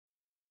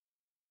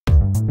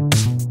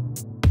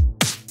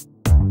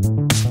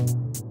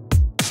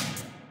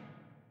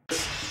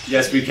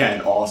Yes, we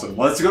can. Awesome.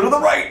 Let's go to the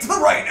right. To the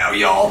right now,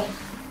 y'all.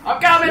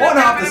 I'm coming. One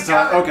I'm hop coming, this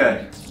time.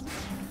 Okay.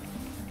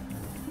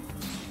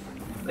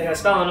 I got a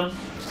spell on him.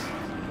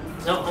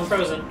 No, I'm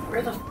frozen.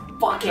 Where the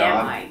fuck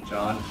am I?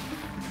 John.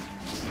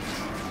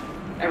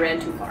 I ran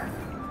too far.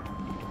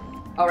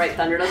 Oh right,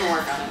 thunder doesn't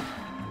work on it.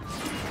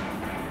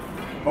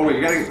 Oh wait,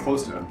 you gotta get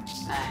close to him.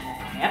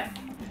 Yep.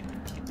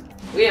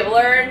 We have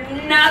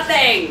learned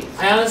nothing!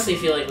 I honestly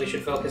feel like we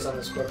should focus on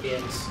the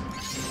scorpions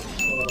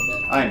a little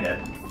bit. I'm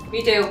dead.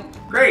 Me too.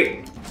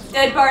 Great.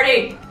 Dead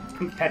party!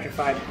 I'm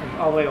petrified.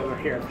 I'm all the way over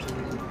here for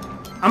some reason.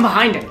 I'm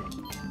behind him.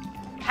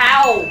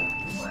 How?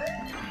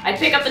 I'd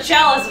pick up the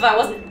chalice if I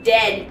wasn't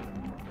dead.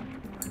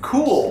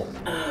 Cool.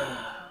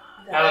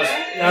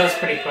 That was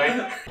pretty quick.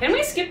 Can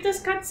we skip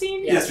this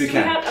cutscene? Yes, we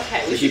can.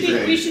 Okay, We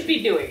keep we should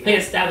be doing We that.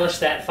 established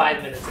that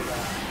 5 minutes ago.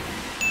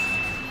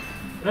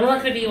 And I'm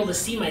not going to be able to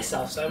see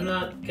myself, so I'm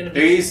not going to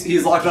be...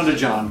 He's locked onto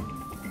John.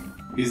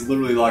 He's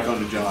literally locked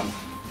onto John.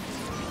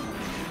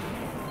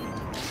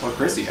 Or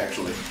Chrissy,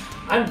 actually.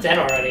 I'm dead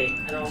already.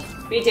 I don't...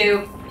 Me too.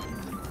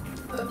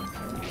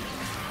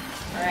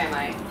 Where am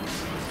I?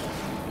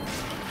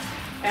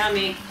 Found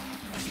me.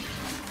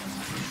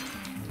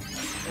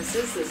 This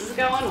is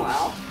going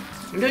well.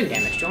 I'm doing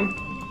damage to him.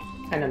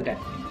 And I'm dead.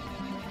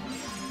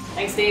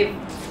 Thanks, Steve.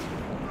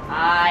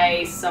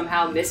 I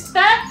somehow missed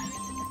that?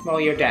 Well,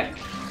 you're dead.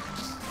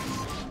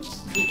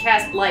 He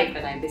cast life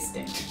and I missed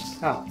it.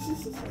 Oh.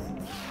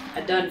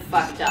 I done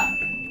fucked up.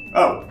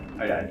 Oh,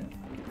 I died.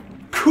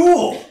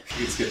 Cool! You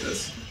can skip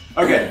this.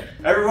 Okay,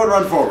 everyone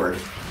run forward.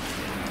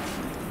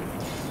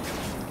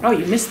 Oh,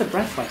 you missed the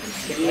breath weapon.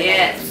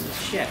 Yes.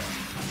 Shit.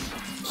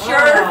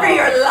 Cure for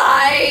your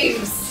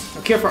lives!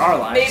 A cure for our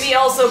lives. Maybe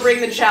also bring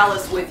the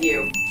chalice with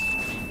you.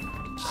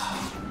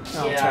 Oh,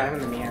 Yeah. yeah. Sorry, I'm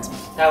in the miasma.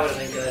 That would have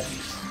been good.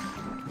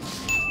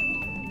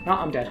 No,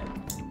 I'm dead.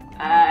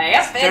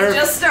 Yep, Stir. it's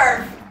just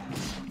stir.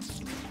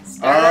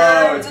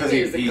 Oh, it's because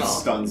he musical.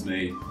 stuns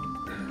me.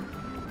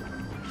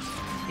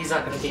 He's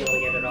not going to be able to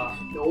get it off.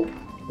 Nope.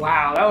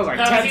 Wow, that was like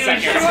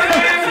 10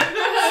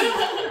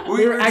 seconds.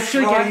 We We're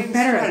actually getting trying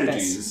better at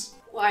strategies. this.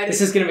 Why This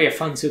did is gonna be a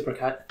fun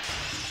supercut.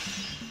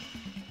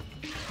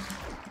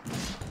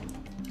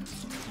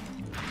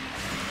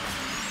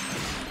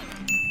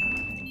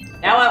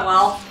 that went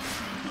well.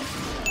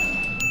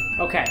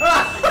 Okay.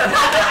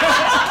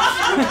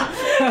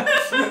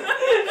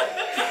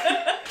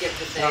 Get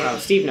the thing. No, no,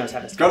 Steve knows how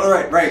to Go to the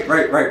right.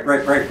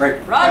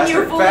 Run, faster,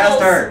 you fools!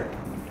 faster!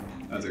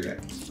 That's okay.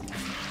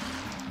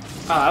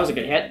 Oh, that was a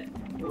good hit.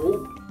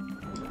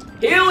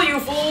 Heal, you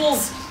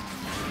fools!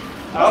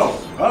 Oh.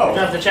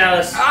 Drop the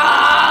chalice.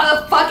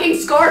 Ah, the fucking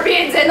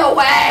scorpion's in the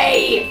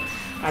way!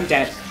 I'm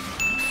dead.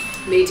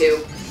 Me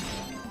too.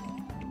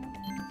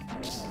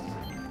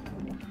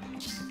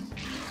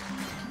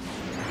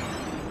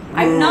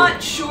 I'm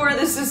not sure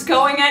this is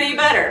going any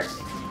better.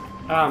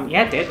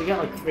 Yeah, it did. We got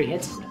like 3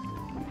 hits.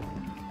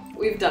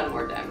 We've done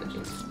more damage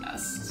in the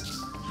past.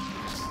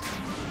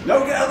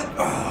 No, get out of the...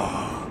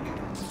 Oh.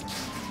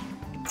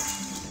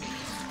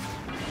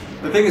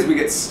 The thing is, we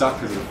get stuck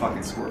because of the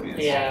fucking scorpions.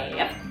 Yeah.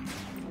 Yep.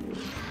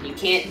 You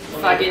can't I'm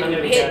fucking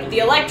gonna be hit dead. the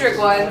electric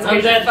ones I'm or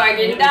you dead.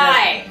 fucking I'm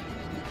die.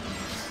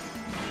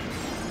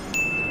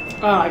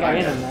 Oh, I got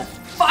hit on that.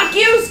 Fuck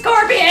you,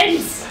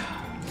 scorpions!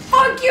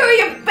 Fuck you,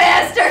 you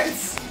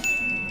bastards!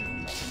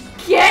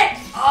 Get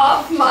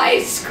off my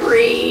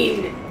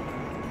screen!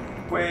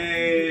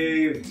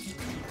 Wave.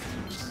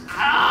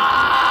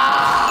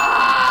 Ah!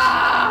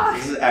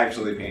 This is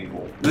actually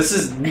painful. This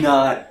is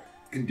not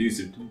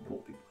conducive to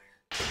multiplayer.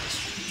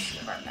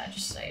 Distribution of our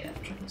magistrate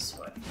after this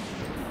one.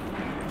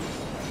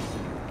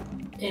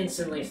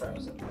 Instantly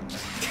frozen.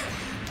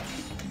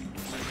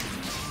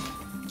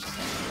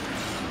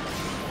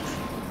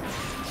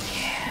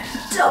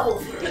 Double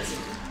frozen.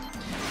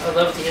 I would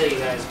love to heal you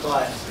guys,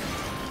 but...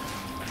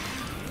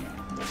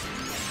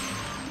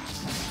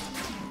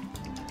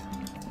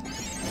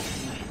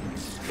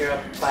 You're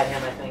up by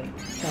him, I think.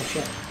 Oh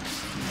shit.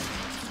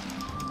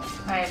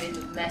 I am in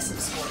the mess of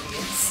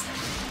scorpions.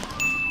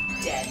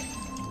 Dead.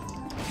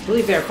 I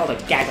believe they're called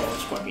a gaggle of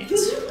scorpions.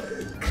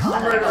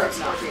 Murder of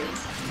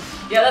scorpions.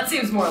 Yeah, that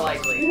seems more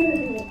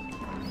likely.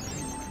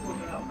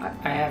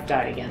 I have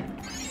died again.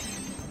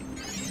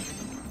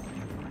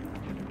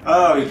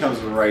 Oh, he comes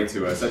right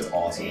to us. That's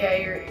awesome. Yeah,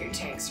 your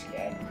tanks are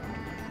dead.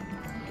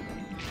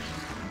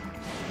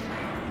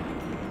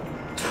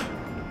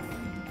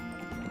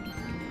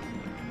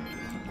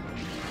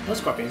 Those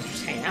scorpions are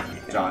just hanging out.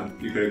 Like that. John,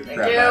 you could have Thank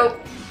grabbed you. that.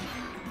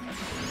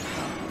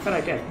 I thought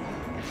I did.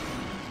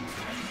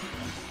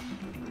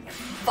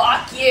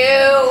 Fuck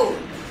you!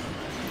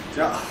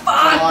 John.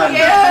 Fuck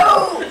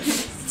John. you!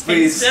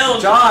 Please, Still.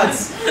 John.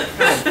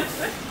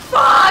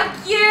 Fuck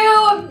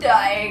you! I'm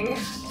dying.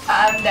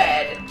 I'm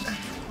dead.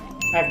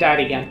 I've died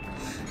again.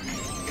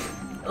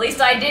 At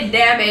least I did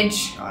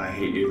damage. John, I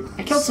hate you.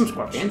 I killed some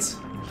scorpions.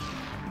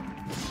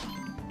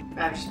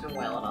 I've just been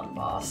wailing on the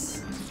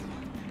boss.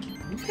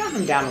 We've gotten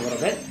them down a little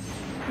bit.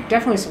 We've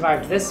definitely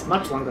survived this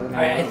much longer than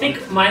Alright, I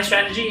think my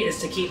strategy is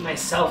to keep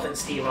myself and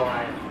Steve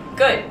alive.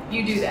 Good,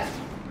 you do that.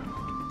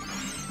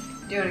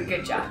 Doing a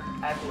good job,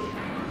 I believe.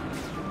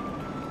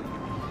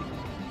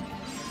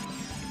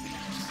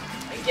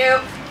 Thank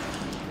you.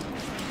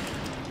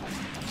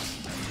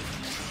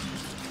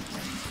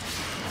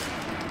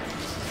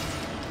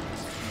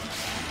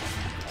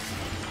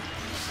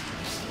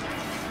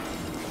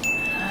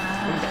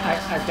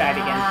 I've died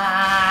again.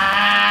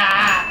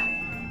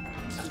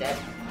 I'm dead.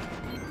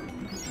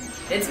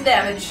 Did some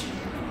damage.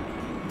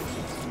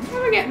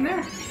 We're getting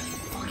there.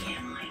 Fuck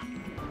am I?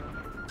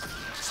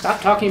 Stop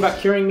talking about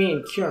curing me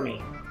and cure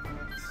me.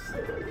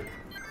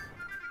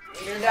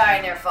 You're gonna die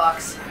in there,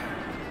 Fox.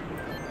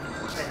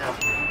 Right now.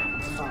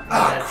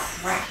 Oh,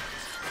 crap.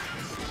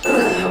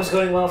 That was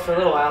going well for a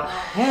little while.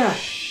 yeah.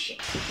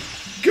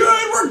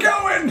 Good, we're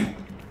going!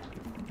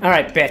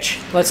 Alright, bitch.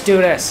 Let's do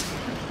this.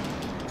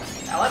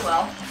 That went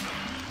well.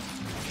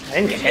 I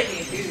didn't get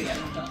hit.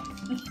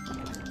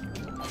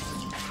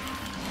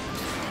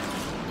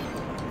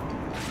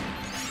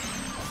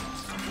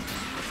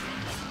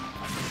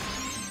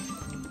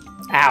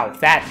 Ow,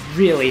 that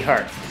really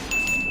hurt.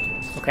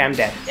 Okay, I'm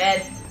dead.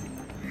 Dead.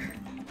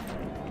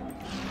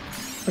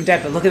 I'm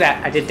dead, but look at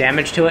that. I did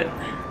damage to it.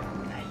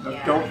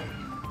 Yeah. Don't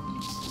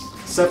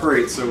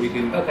separate so we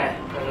can... Okay,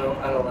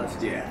 I go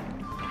left. Yeah.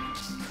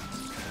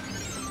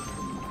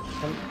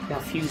 I'm now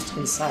fused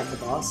inside the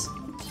boss.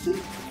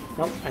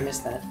 Nope, I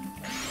missed that.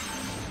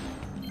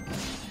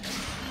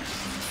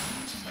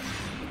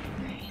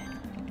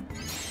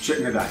 Shit,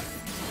 I'm gonna die.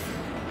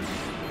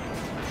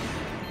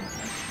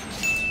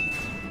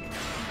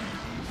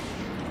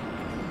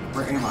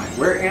 Where am I?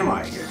 Where am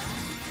I here?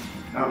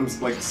 I'm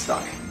like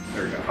stuck.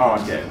 There we go. Oh,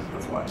 I'm dead.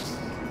 That's why.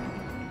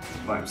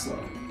 Why I'm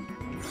slow.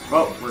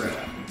 Well, we're gonna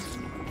die.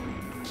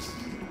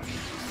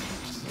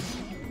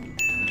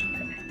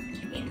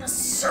 In the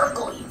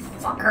circle, you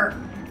fucker.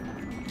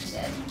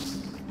 Dead.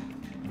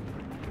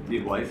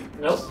 Need life?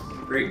 Nope.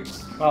 Great.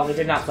 Well, we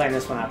did not plan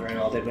this one out very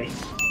well, did we?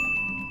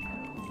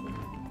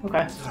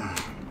 Okay.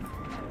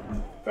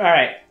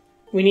 Alright.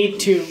 We need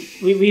to...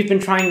 We've been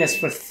trying this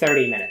for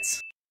 30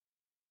 minutes.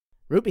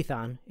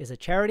 Rupeethon is a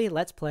charity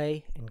Let's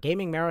Play and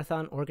gaming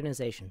marathon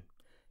organization.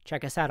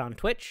 Check us out on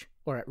Twitch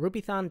or at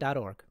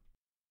rupeethon.org.